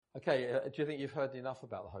Okay, do you think you've heard enough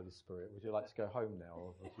about the Holy Spirit? Would you like to go home now,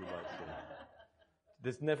 or would you like to?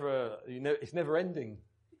 It's never ending.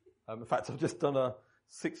 In fact, I've just done a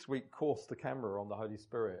 6-week course to Canberra on the Holy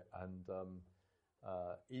Spirit, and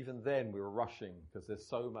even then we were rushing because there's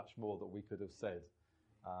so much more that we could have said,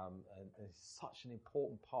 and it's such an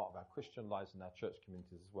important part of our Christian lives and our church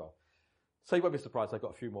communities as well. So you won't be surprised, I've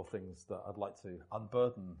got a few more things that I'd like to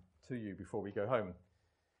unburden to you before we go home.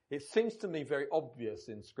 It seems to me very obvious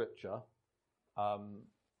in Scripture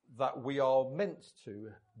that we are meant to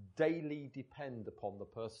daily depend upon the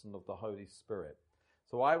person of the Holy Spirit.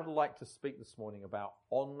 So I would like to speak this morning about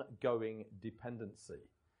ongoing dependency,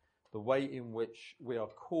 the way in which we are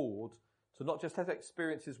called to not just have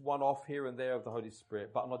experiences one-off here and there of the Holy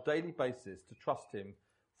Spirit, but on a daily basis to trust Him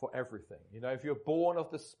for everything. You know, if you're born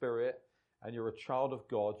of the Spirit and you're a child of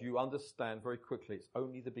God, you understand very quickly it's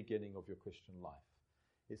only the beginning of your Christian life.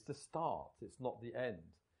 It's the start, it's not the end.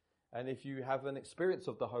 And if you have an experience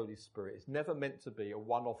of the Holy Spirit, it's never meant to be a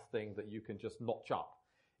one-off thing that you can just notch up.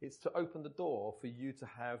 It's to open the door for you to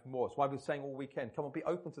have more. That's why we're saying all weekend, come on, be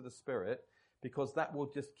open to the Spirit, because that will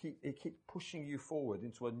just keep pushing you forward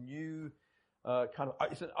into a new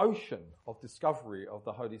it's an ocean of discovery of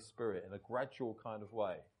the Holy Spirit in a gradual kind of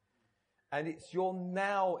way. And it's your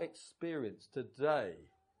now experience today,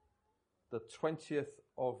 the 20th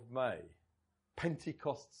of May,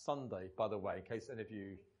 Pentecost Sunday, by the way, in case any of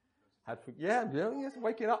you had... yes,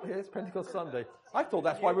 waking up here, it's Pentecost Sunday. I thought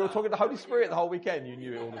that's why we were talking the Holy Spirit the whole weekend. You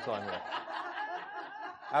knew it all the time, right?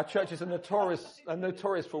 Our churches are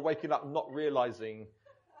notorious for waking up and not realizing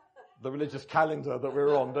the religious calendar that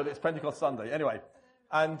we're on, but it's Pentecost Sunday. Anyway,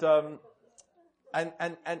 and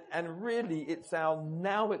really it's our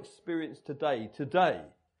now experience today,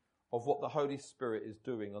 of what the Holy Spirit is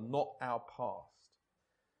doing and not our past.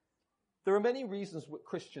 There are many reasons that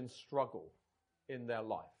Christians struggle in their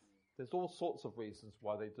life. There's all sorts of reasons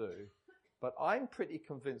why they do, but I'm pretty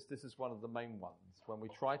convinced this is one of the main ones when we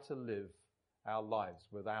try to live our lives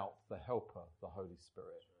without the helper, the Holy Spirit.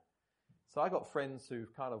 So I got friends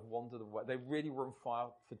who've kind of wandered away. They really were on fire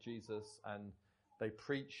for Jesus and they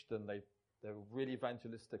preached and they were really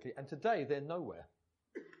evangelistically, and today they're nowhere.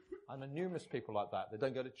 I know numerous people like that. They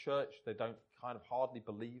don't go to church. They don't kind of hardly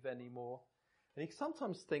believe anymore. And you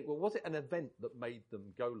sometimes think, well, was it an event that made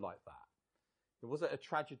them go like that? Was it a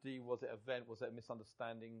tragedy? Was it an event? Was it a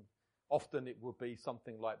misunderstanding? Often it would be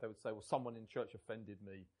something like they would say, well, someone in church offended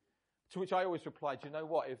me. To which I always replied, you know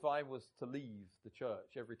what? If I was to leave the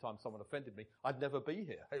church every time someone offended me, I'd never be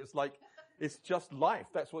here. It was like, it's just life.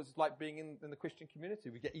 That's what it's like being in the Christian community.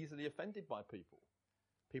 We get easily offended by people.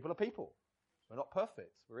 People are people. We're not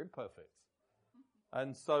perfect. We're imperfect.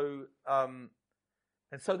 And so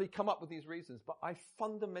they come up with these reasons. But I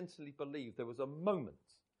fundamentally believe there was a moment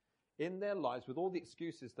in their lives, with all the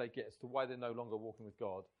excuses they get as to why they're no longer walking with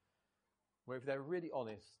God, where if they're really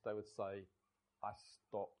honest, they would say, I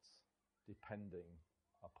stopped depending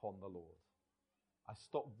upon the Lord. I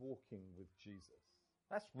stopped walking with Jesus.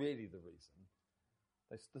 That's really the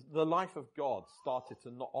reason. The life of God started to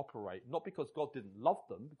not operate, not because God didn't love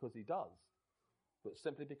them, because He does, but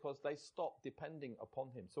simply because they stopped depending upon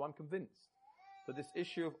Him. So I'm convinced that this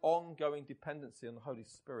issue of ongoing dependency on the Holy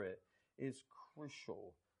Spirit is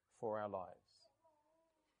crucial for our lives.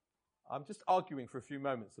 I'm just arguing for a few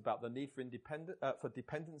moments about the need for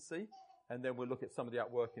dependency, and then we'll look at some of the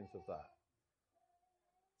outworkings of that.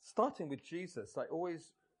 Starting with Jesus,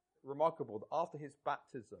 always remarkable that after His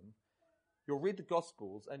baptism, you'll read the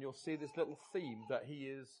Gospels and you'll see this little theme that He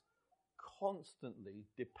is constantly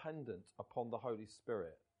dependent upon the Holy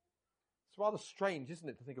Spirit. It's rather strange, isn't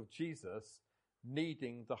it, to think of Jesus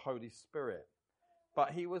needing the Holy Spirit.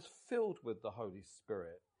 But He was filled with the Holy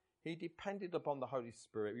Spirit. He depended upon the Holy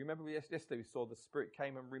Spirit. Remember yesterday we saw the Spirit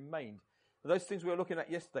came and remained. Those things we were looking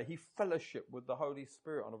at yesterday, He fellowshiped with the Holy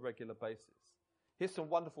Spirit on a regular basis. Here's some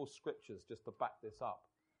wonderful scriptures just to back this up.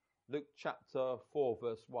 Luke chapter 4,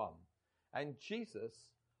 verse 1. And Jesus,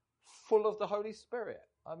 full of the Holy Spirit.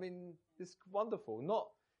 I mean, it's wonderful. Not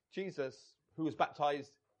Jesus, who was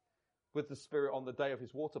baptized with the Spirit on the day of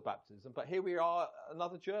His water baptism, but here we are,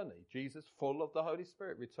 another journey. Jesus, full of the Holy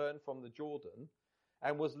Spirit, returned from the Jordan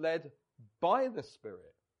and was led by the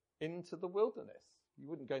Spirit into the wilderness. You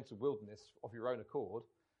wouldn't go into wilderness of your own accord.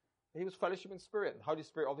 He was fellowshipping Spirit. The Holy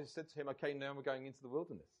Spirit obviously said to him, okay, now we're going into the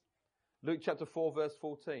wilderness. Luke chapter 4, verse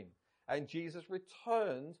 14. And Jesus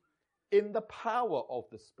returned in the power of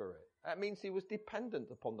the Spirit. That means He was dependent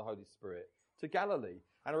upon the Holy Spirit to Galilee.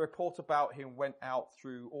 And a report about Him went out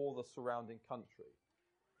through all the surrounding country.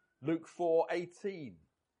 Luke 4:18,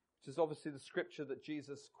 which is obviously the scripture that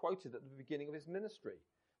Jesus quoted at the beginning of His ministry.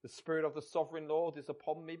 The Spirit of the Sovereign Lord is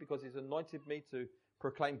upon me because he's anointed me to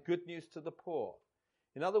proclaim good news to the poor.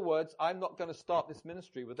 In other words, I'm not going to start this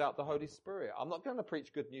ministry without the Holy Spirit. I'm not going to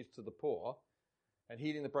preach good news to the poor and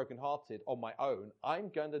healing the brokenhearted on my own. I'm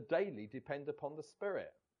going to daily depend upon the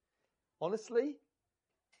Spirit. Honestly,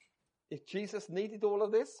 if Jesus needed all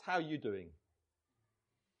of this, how are you doing?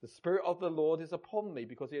 The Spirit of the Lord is upon me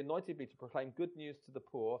because he anointed me to proclaim good news to the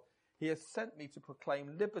poor. He has sent me to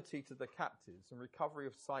proclaim liberty to the captives and recovery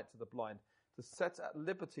of sight to the blind, to set at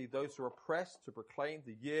liberty those who are oppressed, to proclaim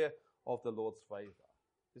the year of the Lord's favour.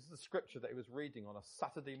 This is a scripture that he was reading on a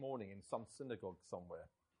Saturday morning in some synagogue somewhere.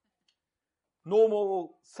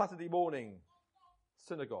 Normal Saturday morning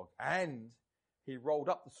synagogue. And he rolled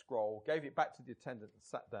up the scroll, gave it back to the attendant and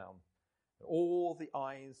sat down. All the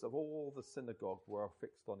eyes of all the synagogue were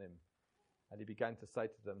fixed on him. And he began to say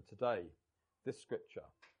to them, today, this scripture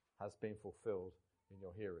has been fulfilled in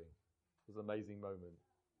your hearing. It was an amazing moment.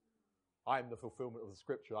 I am the fulfillment of the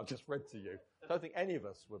scripture I've just read to you. I don't think any of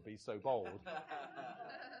us would be so bold.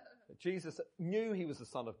 Jesus knew he was the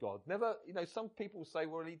Son of God. Never, some people say,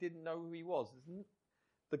 well, he didn't know who he was.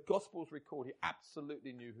 The Gospels record he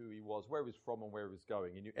absolutely knew who he was, where he was from and where he was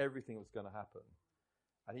going. He knew everything that was going to happen.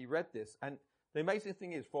 And he read this. And the amazing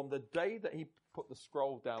thing is, from the day that he put the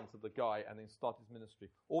scroll down to the guy and then started his ministry,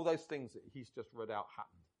 all those things that he's just read out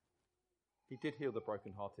happened. He did heal the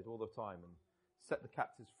brokenhearted all the time and set the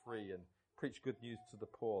captives free and preach good news to the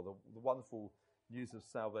poor, the wonderful news of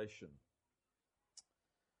salvation.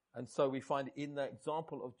 And so we find in the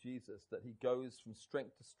example of Jesus that he goes from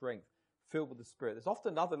strength to strength, filled with the Spirit. There's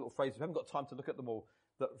often another little phrase, we haven't got time to look at them all,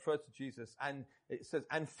 that refers to Jesus. And it says,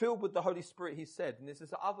 and filled with the Holy Spirit, he said. And there's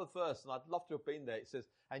this other verse, and I'd love to have been there. It says,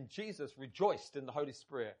 and Jesus rejoiced in the Holy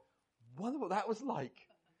Spirit. Wonder what that was like.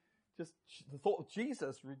 Just the thought of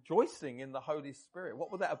Jesus rejoicing in the Holy Spirit.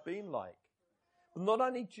 What would that have been like? Well, not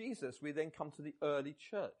only Jesus, we then come to the early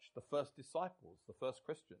church, the first disciples, the first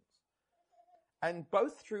Christians. And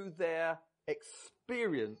both through their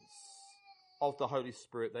experience of the Holy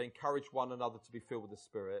Spirit, they encourage one another to be filled with the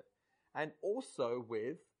Spirit. And also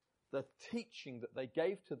with the teaching that they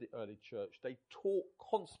gave to the early church, they taught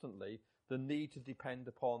constantly the need to depend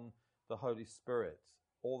upon the Holy Spirit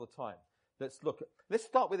all the time. Let's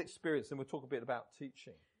start with experience and we'll talk a bit about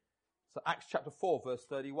teaching. So Acts chapter 4, verse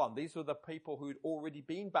 31. These were the people who had already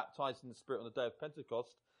been baptized in the Spirit on the day of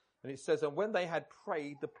Pentecost. And it says, and when they had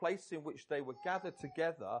prayed, the place in which they were gathered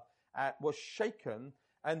together was shaken,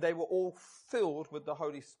 and they were all filled with the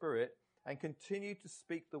Holy Spirit and continued to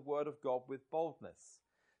speak the word of God with boldness.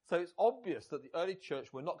 So it's obvious that the early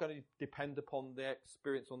church were not going to depend upon their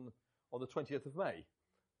experience on the 20th of May,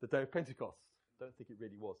 the day of Pentecost. I don't think it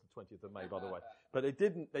really was the 20th of May, by the way. But they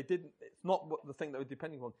didn't, it's not the thing they were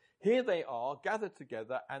depending on. Here they are, gathered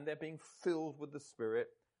together, and they're being filled with the Spirit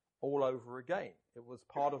all over again. It was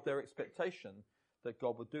part of their expectation that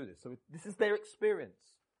God would do this. So this is their experience.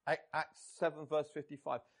 Acts 7, verse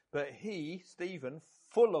 55. But he, Stephen,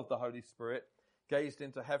 full of the Holy Spirit, gazed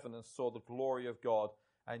into heaven and saw the glory of God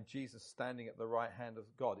and Jesus standing at the right hand of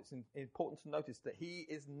God. It's important to notice that he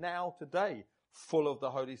is now today full of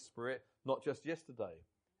the Holy Spirit, not just yesterday.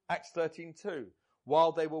 Acts 13:2.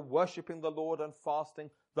 While they were worshipping the Lord and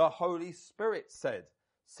fasting, the Holy Spirit said,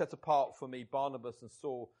 set apart for me Barnabas and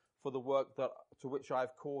Saul for the work to which I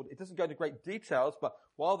have called. It doesn't go into great details, but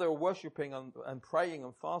while they were worshipping and praying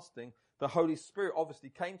and fasting, the Holy Spirit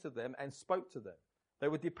obviously came to them and spoke to them. They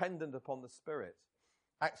were dependent upon the Spirit.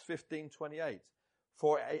 Acts 15:28.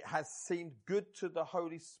 For it has seemed good to the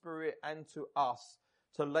Holy Spirit and to us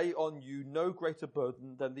to lay on you no greater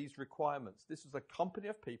burden than these requirements. This was a company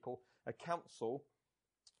of people, a council,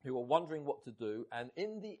 who were wondering what to do. And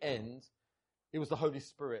in the end, it was the Holy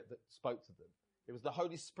Spirit that spoke to them. It was the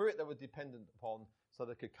Holy Spirit they were dependent upon so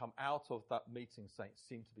they could come out of that meeting saying, it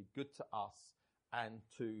seemed to be good to us and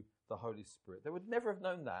to the Holy Spirit. They would never have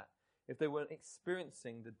known that if they weren't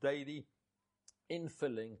experiencing the daily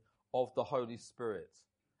infilling of the Holy Spirit.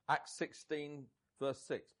 Acts 16, verse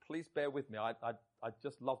 6. Please bear with me. I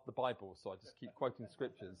just love the Bible, so I just keep quoting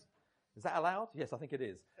scriptures. Is that allowed? Yes, I think it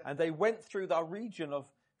is. And they went through the region of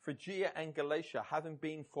Phrygia and Galatia, having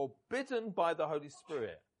been forbidden by the Holy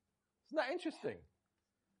Spirit. Isn't that interesting?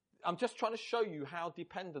 I'm just trying to show you how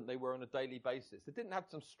dependent they were on a daily basis. They didn't have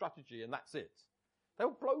some strategy and that's it. They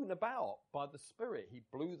were blown about by the Spirit. He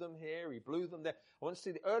blew them here, he blew them there. I want to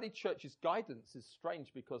see the early church's guidance is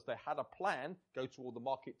strange because they had a plan, go to all the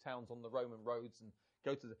market towns on the Roman roads and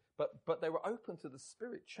go to but they were open to the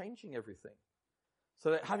Spirit changing everything.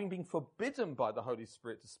 So that having been forbidden by the Holy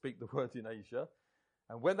Spirit to speak the word in Asia,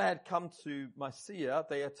 And when they had come to Mysia,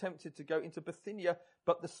 they attempted to go into Bithynia,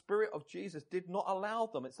 but the Spirit of Jesus did not allow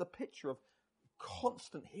them. It's a picture of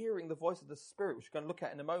constant hearing the voice of the Spirit, which we're going to look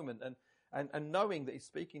at in a moment, and knowing that he's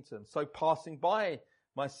speaking to them. So passing by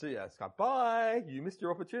Mysia, it's like, bye, you missed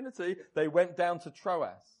your opportunity. They went down to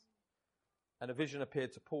Troas, and a vision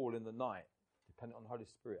appeared to Paul in the night, dependent on the Holy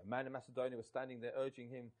Spirit. A man in Macedonia was standing there urging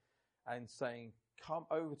him and saying, come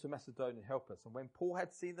over to Macedonia and help us. And when Paul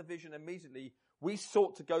had seen the vision, immediately we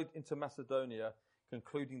sought to go into Macedonia,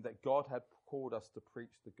 concluding that God had called us to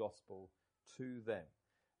preach the gospel to them.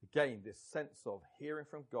 Again, this sense of hearing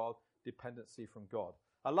from God, dependency from God.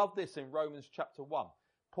 I love this in Romans chapter 1.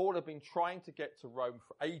 Paul had been trying to get to Rome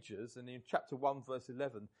for ages, and in chapter 1, verse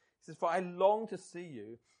 11, he says, for I long to see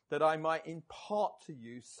you, that I might impart to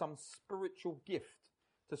you some spiritual gift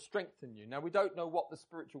to strengthen you. Now, we don't know what the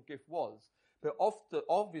spiritual gift was, but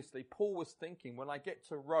obviously, Paul was thinking, when I get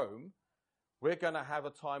to Rome, we're going to have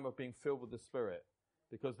a time of being filled with the Spirit,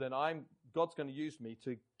 because then God's going to use me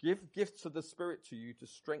to give gifts of the Spirit to you to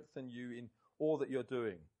strengthen you in all that you're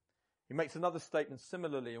doing. He makes another statement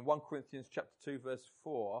similarly in 1 Corinthians chapter 2, verse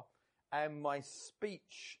 4, and my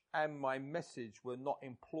speech and my message were not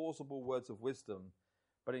in plausible words of wisdom,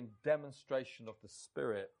 but in demonstration of the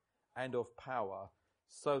Spirit and of power,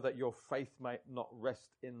 so that your faith might not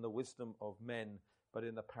rest in the wisdom of men, but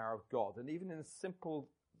in the power of God. And even in a simple,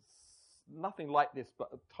 nothing like this, but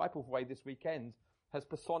a type of way this weekend has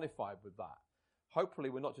personified with that. Hopefully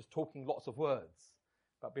we're not just talking lots of words,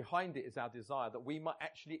 but behind it is our desire that we might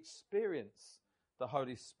actually experience the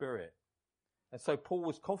Holy Spirit. And so Paul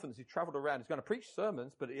was confident as he traveled around. He's going to preach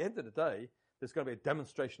sermons, but at the end of the day, there's going to be a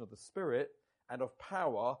demonstration of the Spirit and of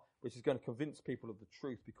power, which is going to convince people of the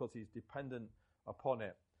truth because he's dependent upon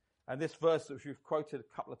it. And this verse, which we've quoted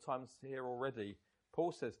a couple of times here already,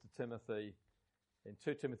 Paul says to Timothy in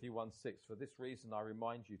 2 Timothy 1:6, for this reason I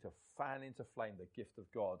remind you to fan into flame the gift of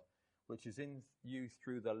God, which is in you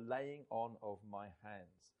through the laying on of my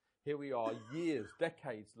hands. Here we are years,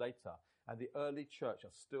 decades later, and the early church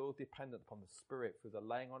are still dependent upon the Spirit through the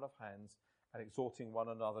laying on of hands and exhorting one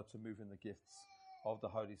another to move in the gifts of the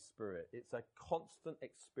Holy Spirit. It's a constant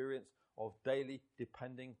experience of daily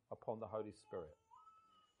depending upon the Holy Spirit.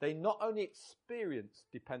 They not only experience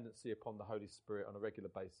dependency upon the Holy Spirit on a regular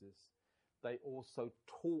basis, they also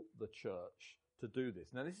taught the church to do this.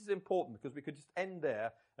 Now, this is important because we could just end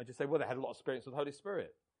there and just say, well, they had a lot of experience with the Holy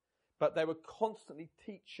Spirit. But they were constantly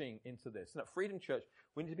teaching into this. And at Freedom Church,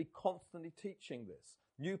 we need to be constantly teaching this.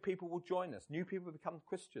 New people will join us. New people will become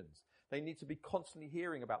Christians. They need to be constantly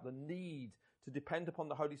hearing about the need to depend upon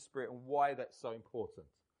the Holy Spirit and why that's so important.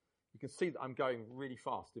 You can see that I'm going really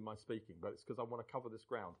fast in my speaking, but it's because I want to cover this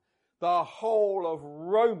ground. The whole of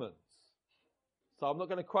Romans. So I'm not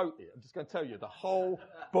going to quote it. I'm just going to tell you the whole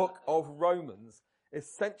book of Romans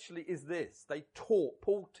essentially is this.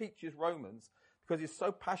 Paul teaches Romans because he's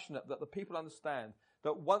so passionate that the people understand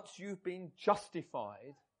that once you've been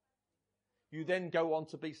justified, you then go on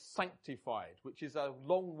to be sanctified, which is a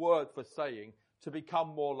long word for saying to become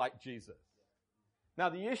more like Jesus. Now,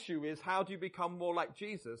 the issue is, how do you become more like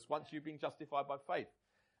Jesus once you've been justified by faith?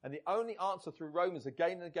 And the only answer through Romans,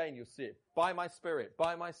 again and again, you'll see it, by my Spirit,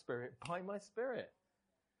 by my Spirit, by my Spirit.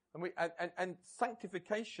 And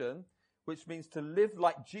sanctification, which means to live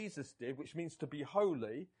like Jesus did, which means to be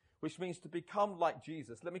holy, which means to become like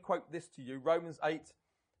Jesus. Let me quote this to you, Romans 8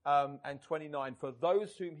 and 29. For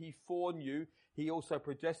those whom he foreknew, he also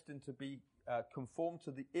predestined to be conformed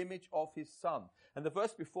to the image of his Son. And the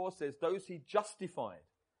verse before says, those he justified,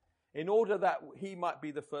 in order that he might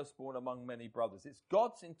be the firstborn among many brothers. It's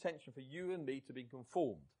God's intention for you and me to be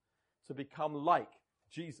conformed, to become like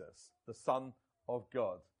Jesus, the Son of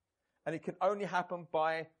God. And it can only happen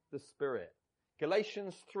by the Spirit.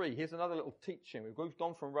 Galatians 3, here's another little teaching. We've moved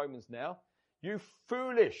on from Romans now. You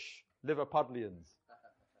foolish Liverpudlians,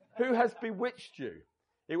 who has bewitched you?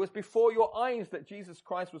 It was before your eyes that Jesus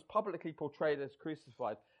Christ was publicly portrayed as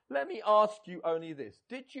crucified. Let me ask you only this.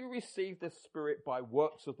 Did you receive the Spirit by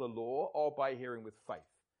works of the law or by hearing with faith?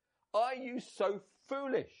 Are you so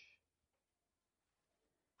foolish?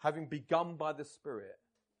 Having begun by the Spirit,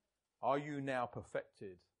 are you now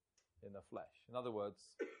perfected in the flesh? In other words,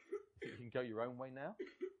 you can go your own way now.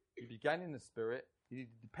 You began in the Spirit. You need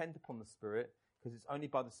to depend upon the Spirit, because it's only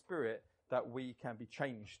by the Spirit that we can be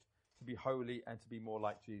changed to be holy and to be more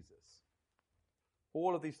like Jesus.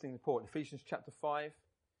 All of these things are important. Ephesians chapter 5.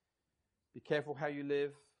 Be careful how you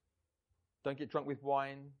live. Don't get drunk with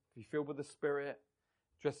wine. Be filled with the Spirit.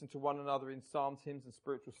 Dressing to one another in psalms, hymns, and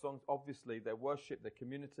spiritual songs. Obviously, their worship, their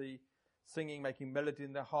community, singing, making melody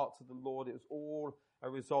in their heart to the Lord. It was all a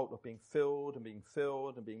result of being filled and being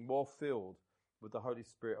filled and being more filled with the Holy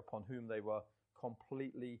Spirit upon whom they were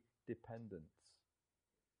completely dependent.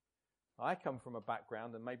 I come from a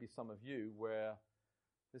background, and maybe some of you, where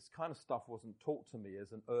this kind of stuff wasn't taught to me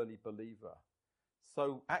as an early believer.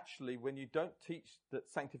 So actually, when you don't teach that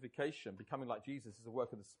sanctification, becoming like Jesus, is a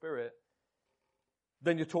work of the Spirit,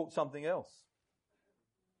 then you're taught something else.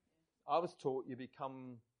 I was taught you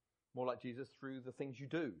become more like Jesus through the things you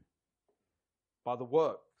do, by the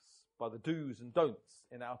works, by the do's and don'ts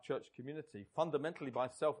in our church community, fundamentally by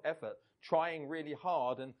self-effort, trying really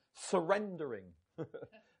hard and surrendering.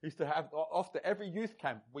 Used to have, after every youth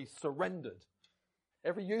camp, we surrendered.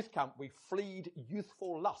 Every youth camp, we fleed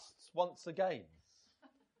youthful lusts once again.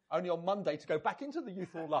 Only on Monday to go back into the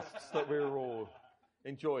youthful lusts that we were all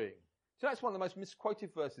enjoying. So that's one of the most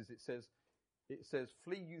misquoted verses. It says,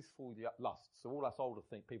 flee youthful lusts. So all us older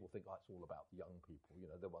people think that's all about the young people,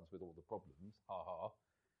 the ones with all the problems. Ha ha.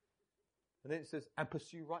 And then it says, and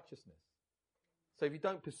pursue righteousness. So if you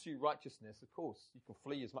don't pursue righteousness, of course, you can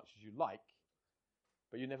flee as much as you like,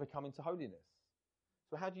 but you never come into holiness.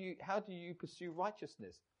 So how do you pursue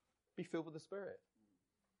righteousness? Be filled with the Spirit.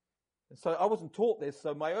 And so I wasn't taught this,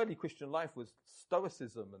 so my early Christian life was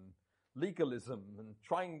stoicism and legalism and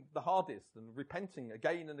trying the hardest and repenting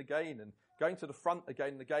again and again and going to the front again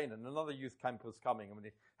and again. And another youth camp was coming, and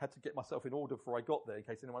I had to get myself in order before I got there in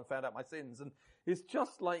case anyone found out my sins. And it's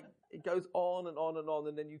just like it goes on and on and on,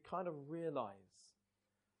 and then you kind of realize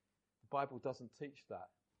the Bible doesn't teach that.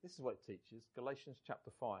 This is what it teaches. Galatians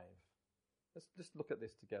chapter 5. Let's just look at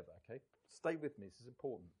this together, okay? Stay with me, this is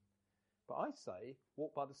important. But I say,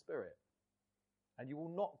 walk by the Spirit, and you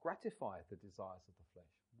will not gratify the desires of the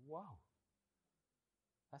flesh. Wow.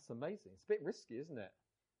 That's amazing. It's a bit risky, isn't it?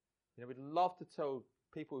 We'd love to tell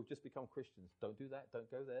people who've just become Christians, don't do that, don't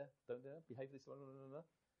go there, don't do that, behave this way, no.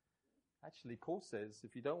 Actually, Paul says,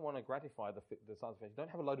 if you don't want to gratify the desires of the flesh, you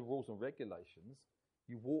don't have a load of rules and regulations,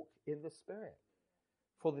 you walk in the Spirit.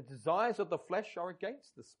 For the desires of the flesh are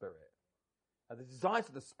against the Spirit. And the desires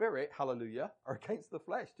of the Spirit, hallelujah, are against the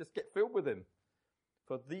flesh. Just get filled with Him.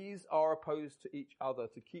 For these are opposed to each other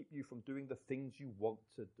to keep you from doing the things you want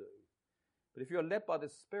to do. But if you are led by the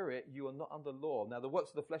Spirit, you are not under law. Now, the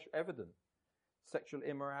works of the flesh are evident. Sexual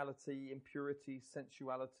immorality, impurity,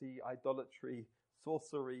 sensuality, idolatry,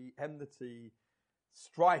 sorcery, enmity,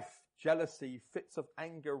 strife, jealousy, fits of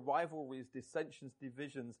anger, rivalries, dissensions,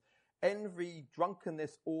 divisions, envy,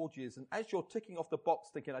 drunkenness, orgies. And as you're ticking off the box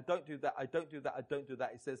thinking, I don't do that, I don't do that, I don't do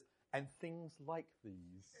that, it says, and things like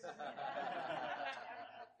these.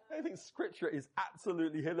 I think Scripture is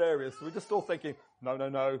absolutely hilarious. We're just all thinking,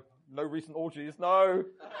 no recent orgies, no.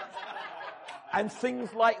 And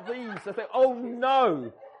things like these. I think, oh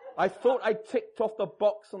no, I thought I ticked off the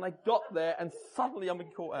box and I got there and suddenly I'm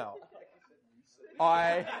being caught out.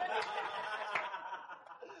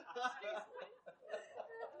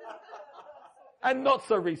 And not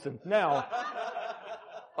so recent. Now,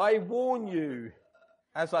 I warn you,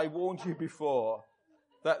 as I warned you before,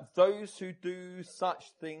 that those who do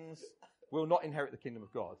such things will not inherit the kingdom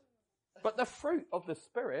of God. But the fruit of the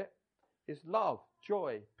Spirit is love,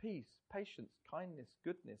 joy, peace, patience, kindness,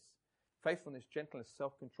 goodness, faithfulness, gentleness,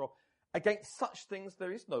 self-control. Against such things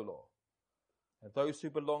there is no law. And those who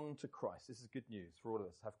belong to Christ, this is good news for all of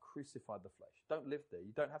us, have crucified the flesh. Don't live there.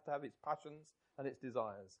 You don't have to have its passions and its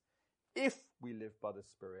desires. If we live by the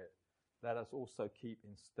Spirit, let us also keep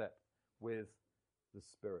in step with the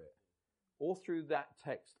Spirit. All through that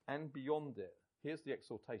text and beyond it, here's the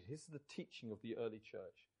exhortation. Here's the teaching of the early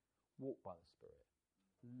church. Walk by the Spirit.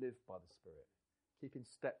 Live by the Spirit. Keep in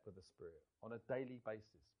step with the Spirit on a daily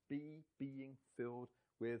basis. Be being filled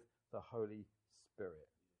with the Holy Spirit.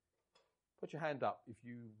 Put your hand up if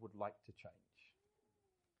you would like to change.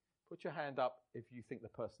 Put your hand up if you think the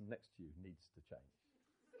person next to you needs to change.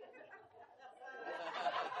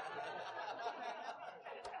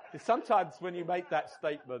 Sometimes when you make that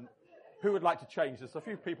statement, who would like to change? There's a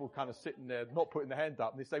few people kind of sitting there not putting their hand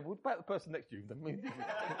up, and they say, what about the person next to you?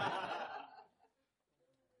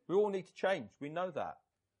 We all need to change. We know that.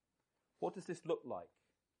 What does this look like?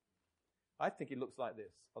 I think it looks like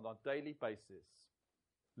this. On a daily basis,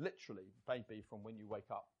 literally, maybe from when you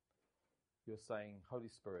wake up, you're saying, Holy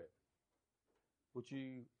Spirit, would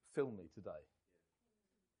you fill me today?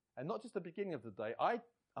 And not just the beginning of the day.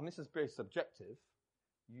 This is very subjective.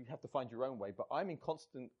 You have to find your own way, but I'm in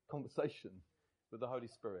constant conversation with the Holy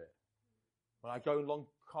Spirit. When I go on long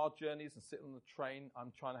car journeys and sit on the train,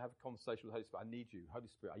 I'm trying to have a conversation with the Holy Spirit. I need you, Holy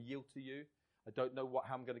Spirit. I yield to you. I don't know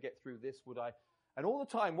how I'm going to get through this. And all the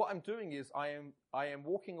time, what I'm doing is I am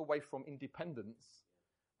walking away from independence,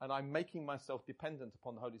 and I'm making myself dependent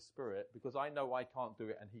upon the Holy Spirit because I know I can't do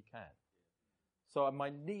it and He can. So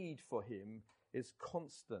my need for Him is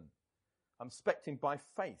constant. I'm expecting by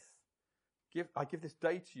faith. I give this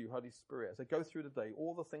day to you, Holy Spirit. As I go through the day,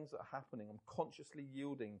 all the things that are happening, I'm consciously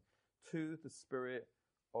yielding to the Spirit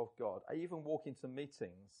of God. I even walk into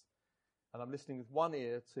meetings and I'm listening with one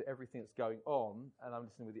ear to everything that's going on, and I'm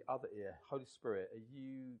listening with the other ear. Holy Spirit,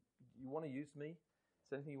 you want to use me? Is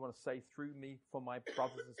there anything you want to say through me for my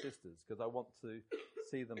brothers and sisters? Because I want to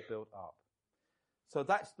see them built up. So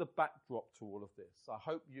that's the backdrop to all of this. I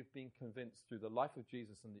hope you've been convinced through the life of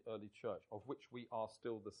Jesus and the early church, of which we are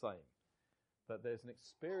still the same, that there's an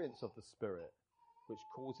experience of the Spirit which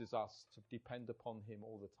causes us to depend upon him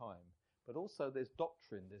all the time. But also there's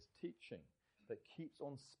doctrine, there's teaching that keeps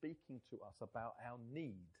on speaking to us about our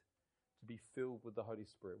need to be filled with the Holy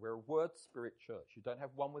Spirit. We're a word-spirit church. You don't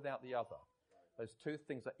have one without the other. Those two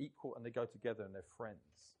things are equal and they go together and they're friends.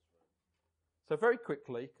 So very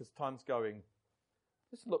quickly, because time's going,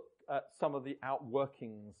 let's look at some of the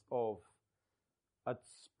outworkings of a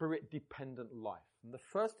spirit-dependent life. And the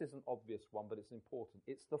first is an obvious one, but it's important.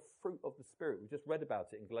 It's the fruit of the Spirit. We just read about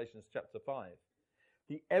it in Galatians chapter 5.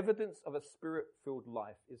 The evidence of a spirit-filled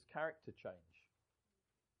life is character change.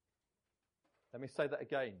 Let me say that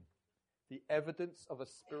again. The evidence of a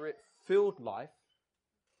spirit-filled life,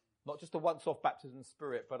 not just a once-off baptism in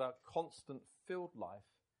spirit, but a constant filled life,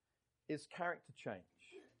 is character change.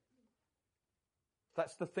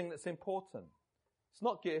 That's the thing that's important. It's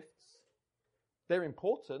not gifts. They're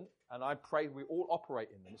important, and I pray we all operate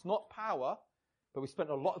in them. It's not power, but we spent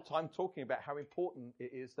a lot of time talking about how important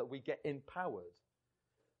it is that we get empowered.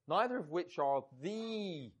 Neither of which are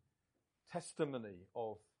the testimony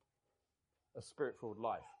of a spirit-filled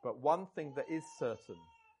life. But one thing that is certain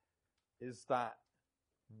is that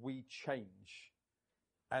we change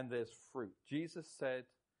and there's fruit. Jesus said,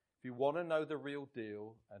 if you want to know the real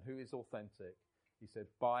deal and who is authentic, he said,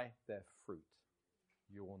 by their fruit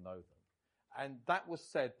you will know them. And that was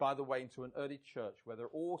said, by the way, into an early church where there are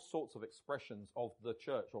all sorts of expressions of the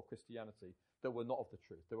church or Christianity that were not of the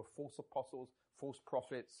truth. There were false apostles, false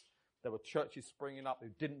prophets. There were churches springing up who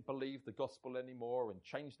didn't believe the gospel anymore and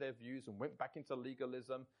changed their views and went back into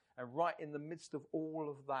legalism. And right in the midst of all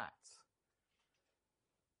of that,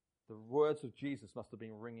 the words of Jesus must have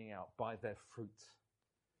been ringing out, by their fruit.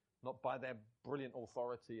 Not by their brilliant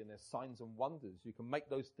authority and their signs and wonders. You can make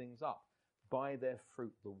those things up. By their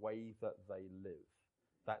fruit, the way that they live.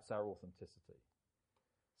 That's our authenticity.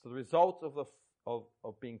 So the result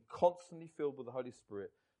of being constantly filled with the Holy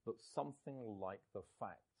Spirit looks something like the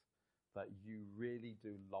fact that you really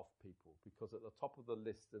do love people, because at the top of the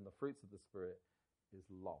list in the fruits of the Spirit is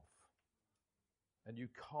love. And you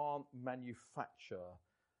can't manufacture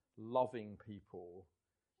loving people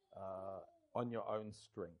on your own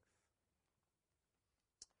strength.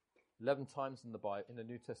 11 times in the Bible, in the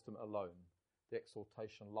New Testament alone, the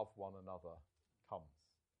exhortation, love one another, comes.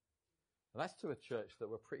 And that's to a church that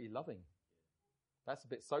were pretty loving. That's a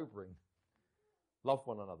bit sobering. Love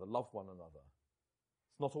one another, love one another.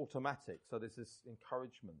 It's not automatic, so there's this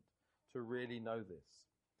encouragement to really know this.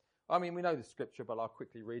 I mean, we know the scripture, but I'll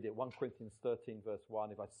quickly read it. 1 Corinthians 13, verse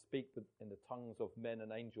 1, if I speak in the tongues of men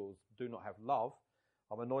and angels, do not have love,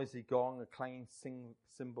 I'm a noisy gong, a clanging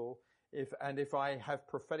cymbal. If I have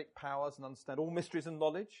prophetic powers and understand all mysteries and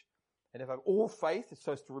knowledge, and if I have all faith, it's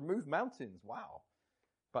so as to remove mountains, wow,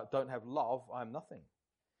 but don't have love, I am nothing.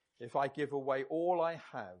 If I give away all I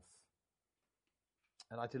have,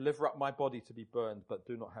 and I deliver up my body to be burned, but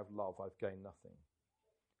do not have love, I've gained nothing.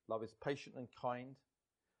 Love is patient and kind.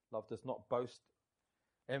 Love does not boast,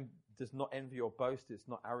 does not envy or boast. It's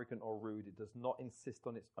not arrogant or rude. It does not insist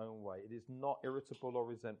on its own way. It is not irritable or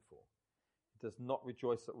resentful. It does not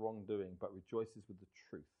rejoice at wrongdoing, but rejoices with the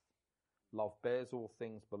truth. Love bears all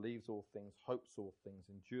things, believes all things, hopes all things,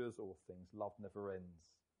 endures all things. Love never ends.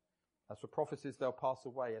 As for prophecies, they'll pass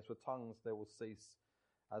away. As for tongues, they will cease.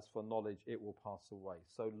 As for knowledge, it will pass away.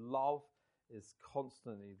 So love is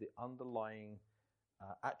constantly the underlying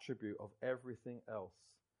attribute of everything else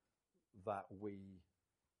that we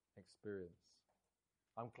experience.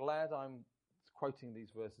 I'm glad I'm quoting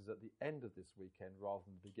these verses at the end of this weekend rather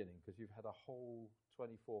than the beginning, because you've had a whole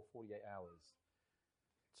 24, 48 hours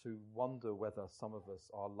to wonder whether some of us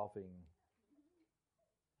are loving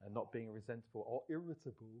and not being resentful or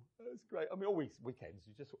irritable. That's great. I mean, always weekends,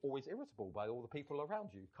 you're just always irritable by all the people around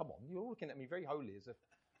you. Come on, you're looking at me very holy as if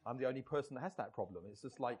I'm the only person that has that problem. It's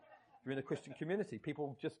just like you're in a Christian community.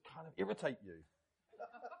 People just kind of irritate you.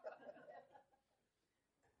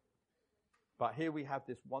 But here we have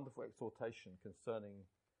this wonderful exhortation concerning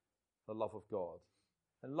the love of God.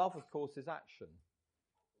 And love, of course, is action.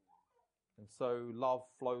 And so love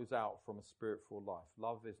flows out from a spirit-filled life.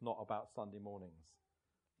 Love is not about Sunday mornings.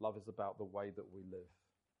 Love is about the way that we live.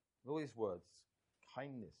 All these words,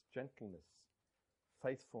 kindness, gentleness,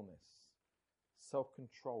 faithfulness,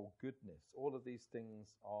 self-control, goodness, all of these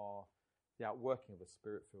things are the outworking of a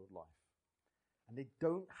spirit-filled life. And they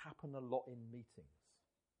don't happen a lot in meetings.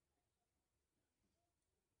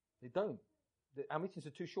 They don't. Our meetings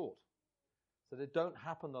are too short. So they don't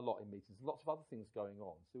happen a lot in meetings. Lots of other things going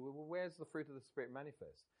on. So where's the fruit of the Spirit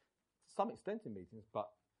manifest? To some extent in meetings, but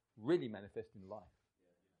really manifest in life.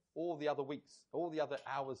 All the other weeks, all the other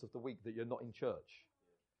hours of the week that you're not in church.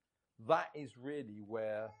 That is really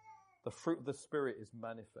where the fruit of the Spirit is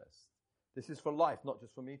manifest. This is for life, not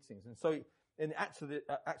just for meetings. And so in Acts of the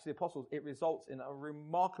Apostles, it results in a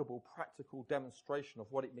remarkable practical demonstration of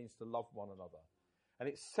what it means to love one another. And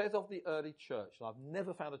it says of the early church, and I've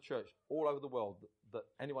never found a church all over the world that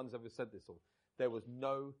anyone's ever said this of, there was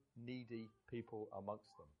no needy people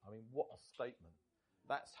amongst them. I mean, what a statement.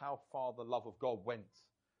 That's how far the love of God went.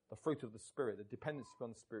 The fruit of the Spirit, the dependency on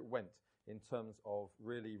the Spirit went in terms of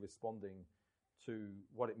really responding to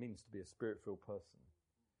what it means to be a Spirit-filled person.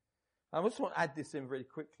 And I just want to add this in very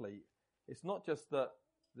quickly. It's not just that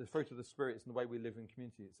the fruit of the Spirit is in the way we live in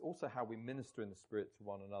community. It's also how we minister in the Spirit to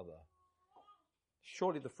one another.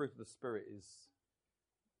 Surely the fruit of the Spirit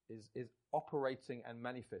is operating and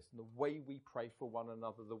manifest in the way we pray for one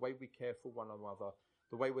another, the way we care for one another,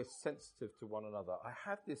 the way we're sensitive to one another. I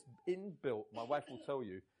have this inbuilt, my wife will tell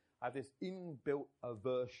you, I have this inbuilt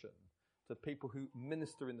aversion to people who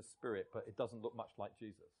minister in the Spirit, but it doesn't look much like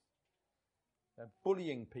Jesus. They're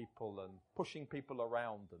bullying people and pushing people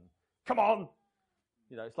around and, come on!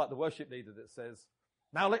 You know, it's like the worship leader that says,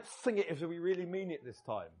 now let's sing it as we really mean it this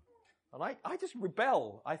time. And I just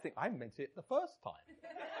rebel. I think I meant it the first time.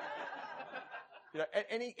 You know,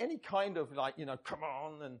 any kind of like, you know, come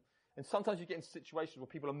on. And sometimes you get in situations where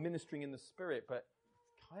people are ministering in the Spirit, but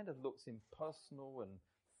it kind of looks impersonal and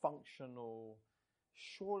functional.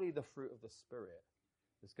 Surely the fruit of the Spirit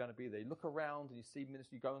is going to be there. You look around and you see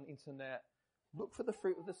ministry, you go on the internet, look for the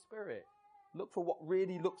fruit of the Spirit. Look for what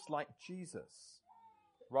really looks like Jesus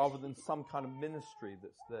rather than some kind of ministry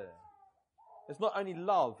that's there. It's not only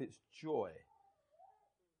love, it's joy.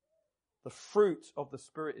 The fruit of the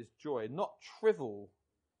Spirit is joy, not trivial,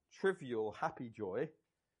 happy joy,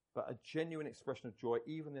 but a genuine expression of joy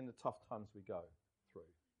even in the tough times we go through.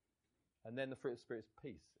 And then the fruit of the Spirit is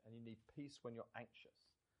peace, and you need peace when you're anxious.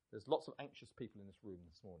 There's lots of anxious people in this room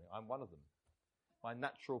this morning. I'm one of them. My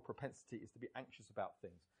natural propensity is to be anxious about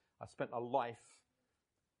things. I spent a life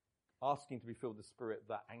asking to be filled with the Spirit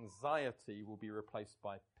that anxiety will be replaced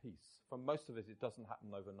by peace. For most of us, it doesn't happen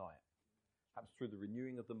overnight. It happens through the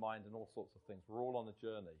renewing of the mind and all sorts of things. We're all on a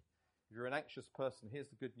journey. If you're an anxious person, here's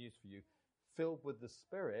the good news for you. Filled with the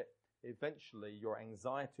Spirit, eventually your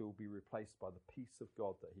anxiety will be replaced by the peace of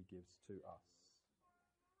God that he gives to us.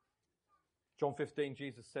 John 15,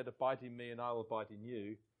 Jesus said, abide in me and I will abide in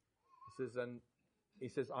you. He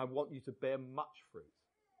says, I want you to bear much fruit.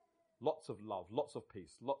 Lots of love, lots of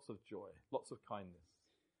peace, lots of joy, lots of kindness.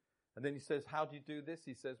 And then he says, how do you do this?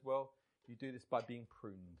 He says, well, you do this by being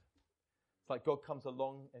pruned. It's like God comes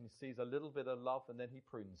along and he sees a little bit of love and then he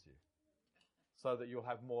prunes you so that you'll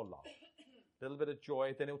have more love. A little bit of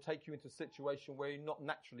joy, then he'll take you into a situation where you're not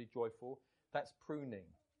naturally joyful. That's pruning.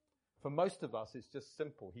 For most of us, it's just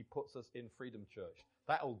simple. He puts us in Freedom Church.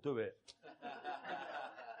 That'll do it.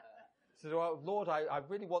 So, well, Lord, I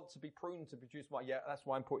really want to be pruned to produce my... Yeah, that's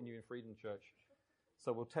why I'm putting you in Freedom Church.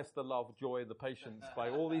 So we'll test the love, joy, the patience by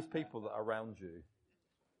all these people that are around you.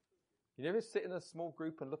 You ever sit in a small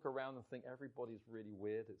group and look around and think everybody's really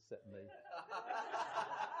weird except me?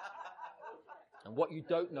 And what you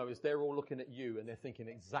don't know is they're all looking at you and they're thinking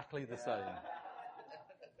exactly the same.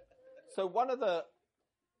 So one of the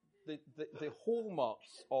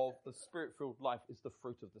hallmarks of the Spirit-filled life is the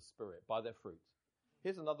fruit of the Spirit, by their fruit.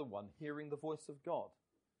 Here's another one, hearing the voice of God.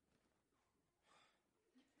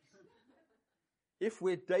 If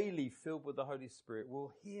we're daily filled with the Holy Spirit,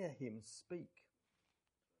 we'll hear him speak.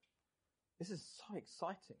 This is so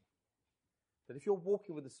exciting. That if you're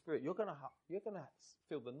walking with the Spirit, you're going to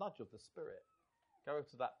feel the nudge of the Spirit. Go over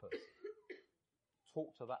to that person.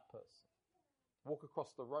 Talk to that person. Walk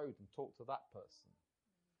across the road and talk to that person.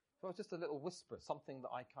 Well, just a little whisper, something that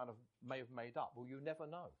I kind of may have made up. Well, you never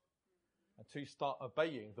know until you start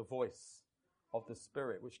obeying the voice of the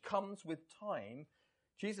Spirit, which comes with time.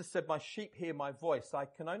 Jesus said, my sheep hear my voice. I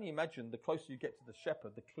can only imagine the closer you get to the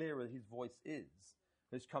shepherd, the clearer his voice is,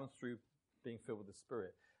 which comes through being filled with the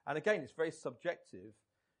Spirit. And again, it's very subjective.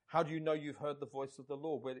 How do you know you've heard the voice of the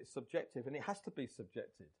Lord? Well, it's subjective, and it has to be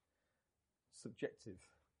subjective.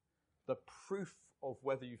 The proof of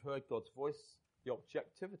whether you've heard God's voice, the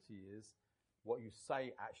objectivity is, what you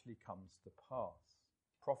say actually comes to pass.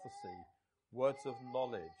 Prophecy, words of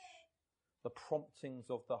knowledge, the promptings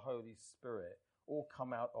of the Holy Spirit all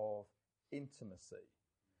come out of intimacy.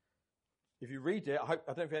 If you read it, I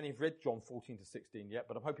don't know if any have read John 14 to 16 yet,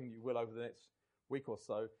 but I'm hoping you will over the next week or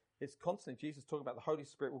so. It's constantly Jesus talking about the Holy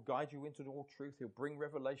Spirit will guide you into all truth. He'll bring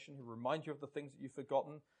revelation. He'll remind you of the things that you've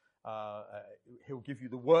forgotten. He'll give you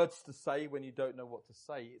the words to say when you don't know what to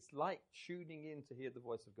say. It's like tuning in to hear the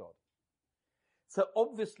voice of God. So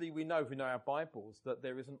obviously we know, if we know our Bibles, that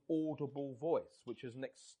there is an audible voice, which is an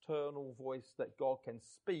external voice that God can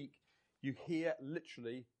speak. You hear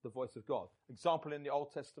literally the voice of God. Example in the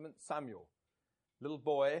Old Testament, Samuel, little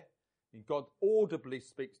boy, and God audibly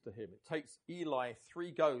speaks to him. It takes Eli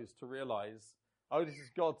 3 goes to realize, oh, this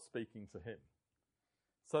is God speaking to him.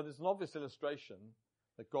 So there's an obvious illustration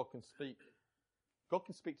that God can speak. God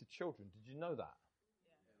can speak to children. Did you know that?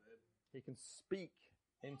 Yeah. He can speak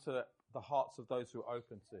into the hearts of those who are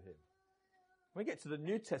open to him. When we get to the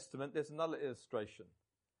New Testament, there's another illustration.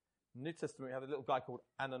 In the New Testament, we have a little guy called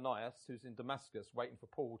Ananias who's in Damascus waiting for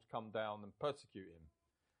Paul to come down and persecute him.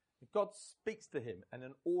 God speaks to him in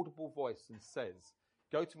an audible voice and says,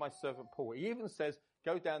 go to my servant Paul. He even says,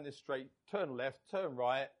 go down this street, turn left, turn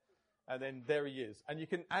right, and then there he is. And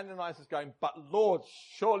Ananias is going, but Lord,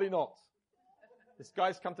 surely not. This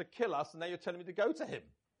guy's come to kill us, and now you're telling me to go to him.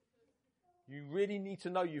 You really need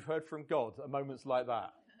to know you've heard from God at moments like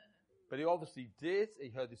that. But he obviously did. He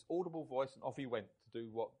heard this audible voice, and off he went to do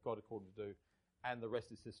what God had called him to do, and the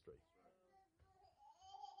rest is history.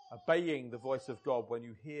 Obeying the voice of God when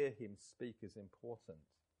you hear him speak is important.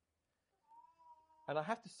 And I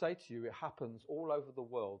have to say to you, it happens all over the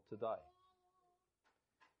world today.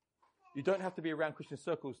 You don't have to be around Christian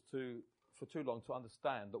circles for too long to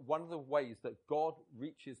understand that one of the ways that God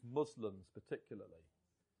reaches Muslims particularly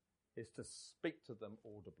is to speak to them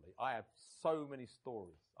audibly. I have so many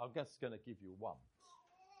stories. I'm just going to give you one.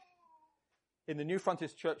 In the New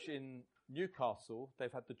Frontiers Church in Newcastle,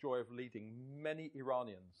 they've had the joy of leading many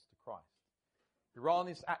Iranians to Christ. Iran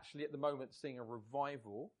is actually at the moment seeing a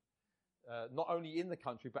revival, not only in the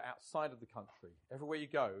country, but outside of the country. Everywhere you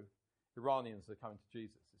go, Iranians are coming to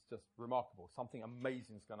Jesus. It's just remarkable. Something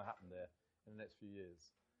amazing is going to happen there in the next few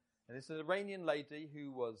years. And it's an Iranian lady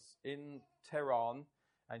who was in Tehran,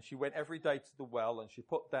 and she went every day to the well, and she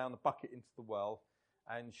put down a bucket into the well,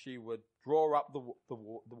 and she would draw up the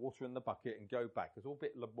water in the bucket and go back. It's all a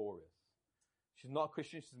bit laborious. She's not a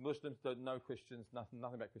Christian. She's Muslim. Don't know Christians. Nothing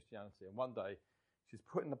about Christianity. And one day, she's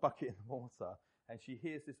putting the bucket in the water, and she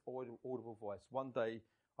hears this audible voice. One day,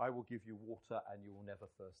 I will give you water, and you will never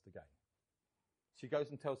thirst again. She goes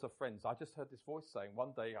and tells her friends, I just heard this voice saying,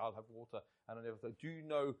 one day I'll have water, and I'll never thirst. Do you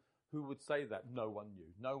know who would say that? No one knew.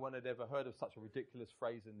 No one had ever heard of such a ridiculous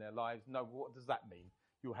phrase in their lives. No, what does that mean?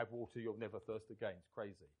 You'll have water, you'll never thirst again. It's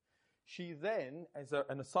crazy. She then, as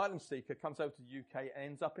an asylum seeker, comes over to the UK and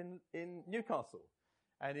ends up in Newcastle.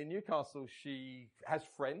 And in Newcastle, she has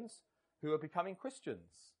friends who are becoming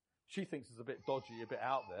Christians. She thinks it's a bit dodgy, a bit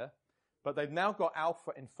out there. But they've now got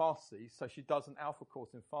Alpha in Farsi, so she does an Alpha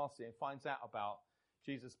course in Farsi and finds out about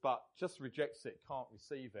Jesus, but just rejects it, can't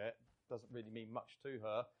receive it. Doesn't really mean much to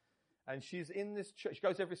her. And she's in this church. She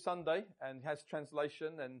goes every Sunday and has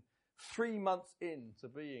translation. And 3 months into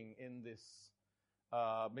being in this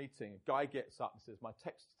meeting, a guy gets up and says, my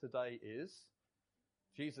text today is,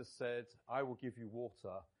 Jesus said, I will give you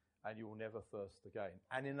water and you will never thirst again.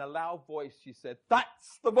 And in a loud voice, she said,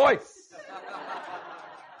 that's the voice.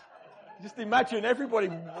 Just imagine everybody,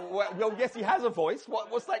 well, yes, he has a voice.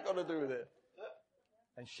 What's that got to do with it?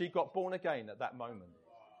 And she got born again at that moment.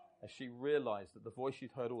 As she realized that the voice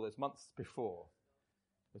she'd heard all those months before,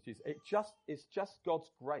 it's just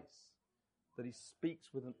God's grace that he speaks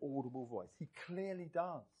with an audible voice. He clearly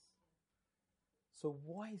does. So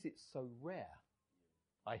why is it so rare,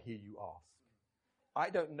 I hear you ask?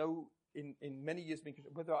 I don't know in many years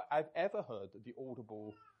whether I've ever heard the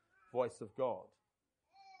audible voice of God.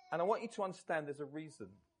 And I want you to understand there's a reason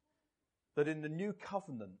that in the New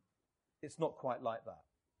Covenant, it's not quite like that.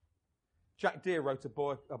 Jack Deere wrote a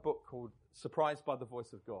book called Surprised by the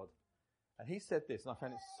Voice of God. And he said this, and I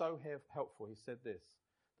found it so helpful. He said this,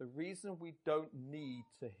 the reason we don't need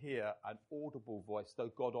to hear an audible voice, though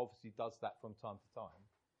God obviously does that from time to time,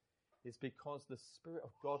 is because the Spirit of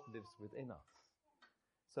God lives within us.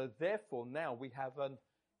 So therefore now we have an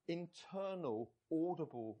internal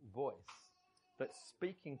audible voice that's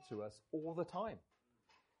speaking to us all the time.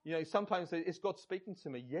 You know, sometimes is God speaking to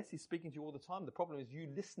me? Yes, he's speaking to you all the time. The problem is you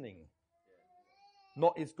listening.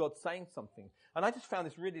 Not is God saying something. And I just found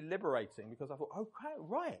this really liberating because I thought, okay,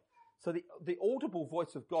 right. So the audible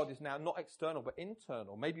voice of God is now not external, but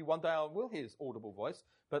internal. Maybe one day I will hear his audible voice,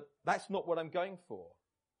 but that's not what I'm going for.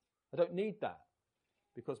 I don't need that,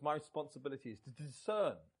 because my responsibility is to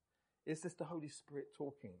discern. Is this the Holy Spirit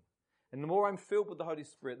talking? And the more I'm filled with the Holy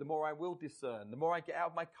Spirit, the more I will discern, the more I get out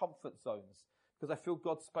of my comfort zones, because I feel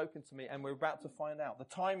God's spoken to me, and we're about to find out. The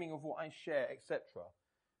timing of what I share, etc.,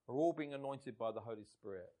 are all being anointed by the Holy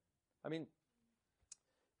Spirit. I mean,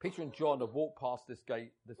 Peter and John have walked past this guy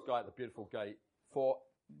at the beautiful gate, for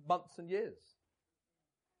months and years.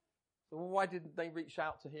 So why didn't they reach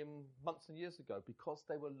out to him months and years ago? Because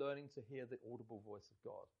they were learning to hear the audible voice of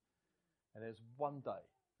God. And there's one day,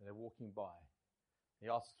 and they're walking by. He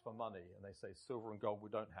asks for money, and they say, silver and gold we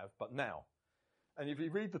don't have, but now. And if you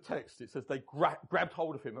read the text, it says they grabbed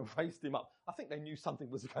hold of him and raised him up. I think they knew something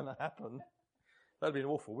was going to happen. That'd have been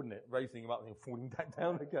awful, wouldn't it? Raising him up and falling back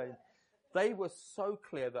down again. They were so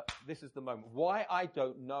clear that this is the moment. Why, I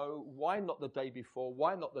don't know. Why not the day before?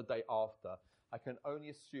 Why not the day after? I can only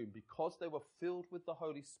assume because they were filled with the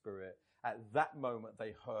Holy Spirit, at that moment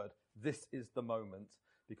they heard, this is the moment,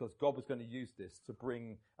 because God was going to use this to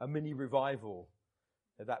bring a mini revival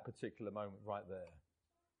at that particular moment right there.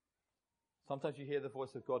 Sometimes you hear the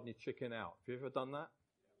voice of God and you chicken out. Have you ever done that?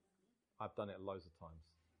 I've done it loads of times.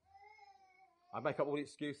 I make up all the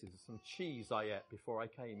excuses. Some cheese I ate before I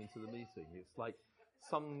came into the meeting. It's like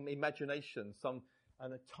some imagination,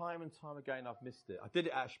 and time and time again I've missed it. I did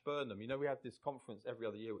it at Ashburnham. You know, we have this conference every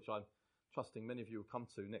other year, which I'm trusting many of you will come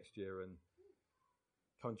to next year and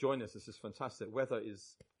come and join us. This is fantastic. Weather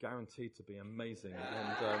is guaranteed to be amazing.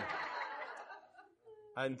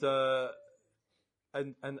 And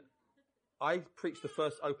I preached the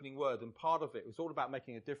first opening word, and part of it was all about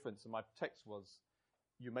making a difference, and my text was,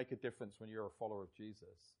 you make a difference when you're a follower of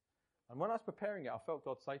Jesus. And when I was preparing it, I felt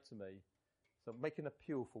God say to me, so make an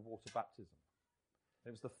appeal for water baptism.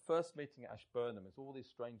 And it was the first meeting at Ashburnham. There's all these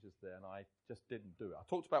strangers there, and I just didn't do it. I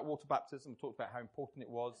talked about water baptism, talked about how important it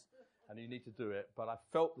was, and you need to do it, but I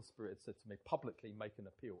felt the Spirit said to me, publicly make an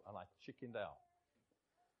appeal, and I chickened out.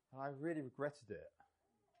 And I really regretted it.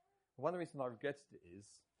 One of the reasons I regretted it is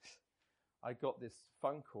I got this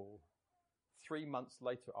phone call 3 months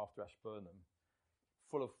later after Ashburnham,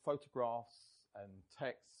 full of photographs and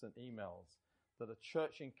texts and emails, that a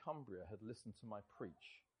church in Cumbria had listened to my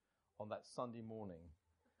preach on that Sunday morning.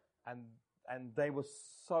 And they were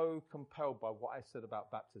so compelled by what I said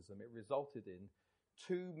about baptism. It resulted in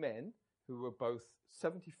 2 men who were both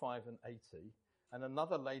 75 and 80, and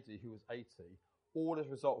another lady who was 80, all as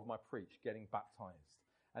a result of my preach, getting baptized.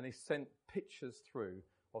 And he sent pictures through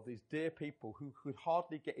of these dear people who could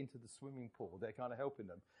hardly get into the swimming pool. They're kind of helping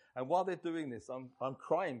them. And while they're doing this, I'm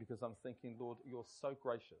crying because I'm thinking, Lord, you're so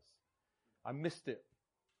gracious. I missed it,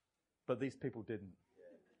 but these people didn't.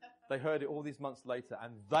 They heard it all these months later,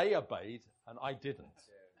 and they obeyed, and I didn't.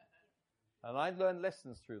 And I learned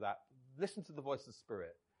lessons through that. Listen to the voice of the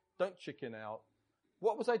Spirit. Don't chicken out.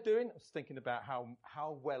 What was I doing? I was thinking about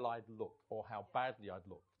how well I'd look, or how badly I'd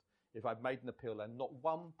looked if I'd made an appeal and not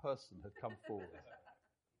one person had come forward.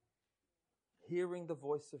 Hearing the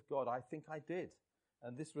voice of God, I think I did.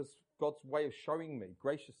 And this was God's way of showing me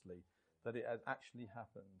graciously that it had actually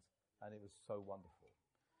happened, and it was so wonderful.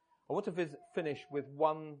 I want to finish with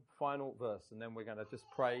one final verse, and then we're going to just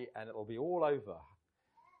pray, and it'll be all over.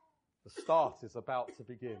 The start is about to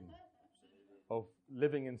begin of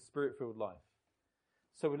living in Spirit-filled life.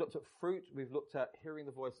 So we looked at fruit, we've looked at hearing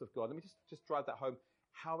the voice of God. Let me just drive that home.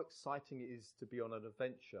 How exciting it is to be on an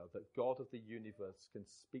adventure that God of the universe can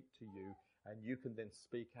speak to you, and you can then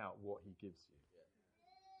speak out what he gives you.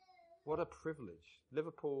 What a privilege.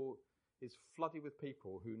 Liverpool is flooded with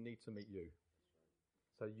people who need to meet you.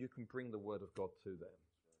 So you can bring the word of God to them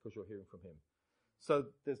because you're hearing from him. So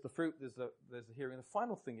there's the fruit, there's the hearing. The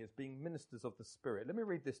final thing is being ministers of the Spirit. Let me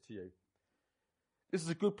read this to you. This is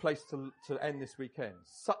a good place to end this weekend.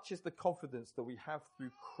 Such is the confidence that we have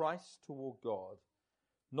through Christ toward God,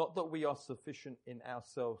 not that we are sufficient in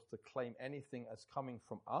ourselves to claim anything as coming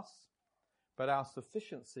from us, but our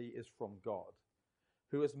sufficiency is from God,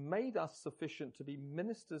 who has made us sufficient to be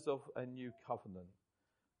ministers of a new covenant,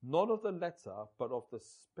 not of the letter, but of the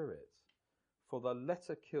Spirit. For the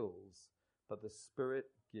letter kills, but the Spirit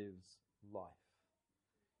gives life.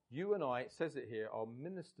 You and I, it says it here, are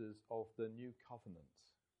ministers of the new covenant.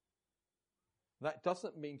 That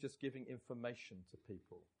doesn't mean just giving information to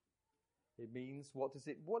people. It means, what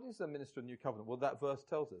is a minister of the new covenant? Well, that verse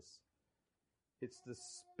tells us. It's the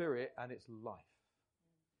Spirit and it's life.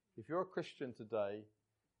 If you're a Christian today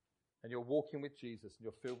and you're walking with Jesus and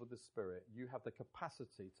you're filled with the Spirit, you have the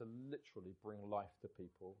capacity to literally bring life to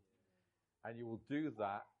people. And you will do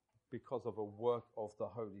that because of a work of the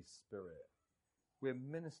Holy Spirit. We're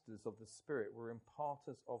ministers of the Spirit. We're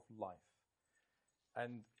imparters of life.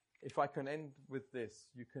 And if I can end with this,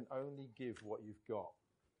 you can only give what you've got.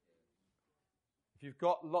 If you've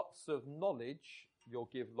got lots of knowledge, you'll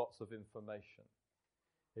give lots of information.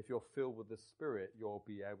 If you're filled with the Spirit, you'll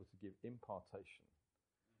be able to give impartation.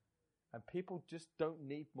 And people just don't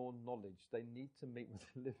need more knowledge. They need to meet with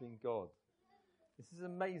the living God. This is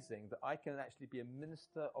amazing that I can actually be a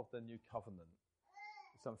minister of the new covenant.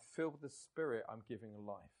 So I'm filled with the Spirit, I'm giving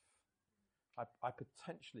life. I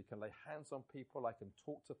potentially can lay hands on people, I can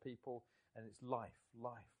talk to people, and it's life,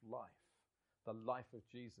 life, life. The life of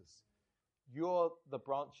Jesus. You're the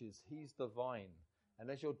branches, he's the vine.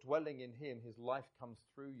 And as you're dwelling in him, his life comes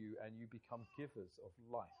through you and you become givers of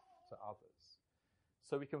life to others.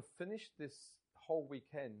 So we can finish this whole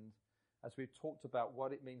weekend as we've talked about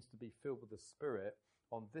what it means to be filled with the Spirit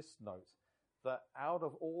on this note, that out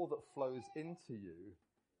of all that flows into you,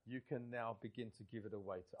 you can now begin to give it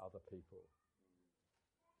away to other people.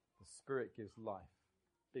 The Spirit gives life.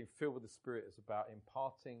 Being filled with the Spirit is about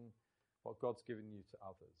imparting what God's given you to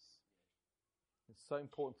others. It's so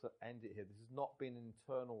important to end it here. This has not been an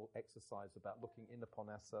internal exercise about looking in upon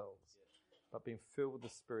ourselves, but being filled with the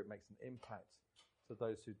Spirit makes an impact to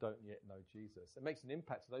those who don't yet know Jesus. It makes an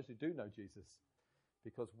impact to those who do know Jesus,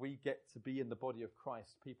 because we get to be in the body of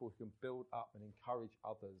Christ, people who can build up and encourage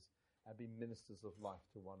others and be ministers of life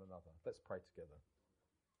to one another. Let's pray together.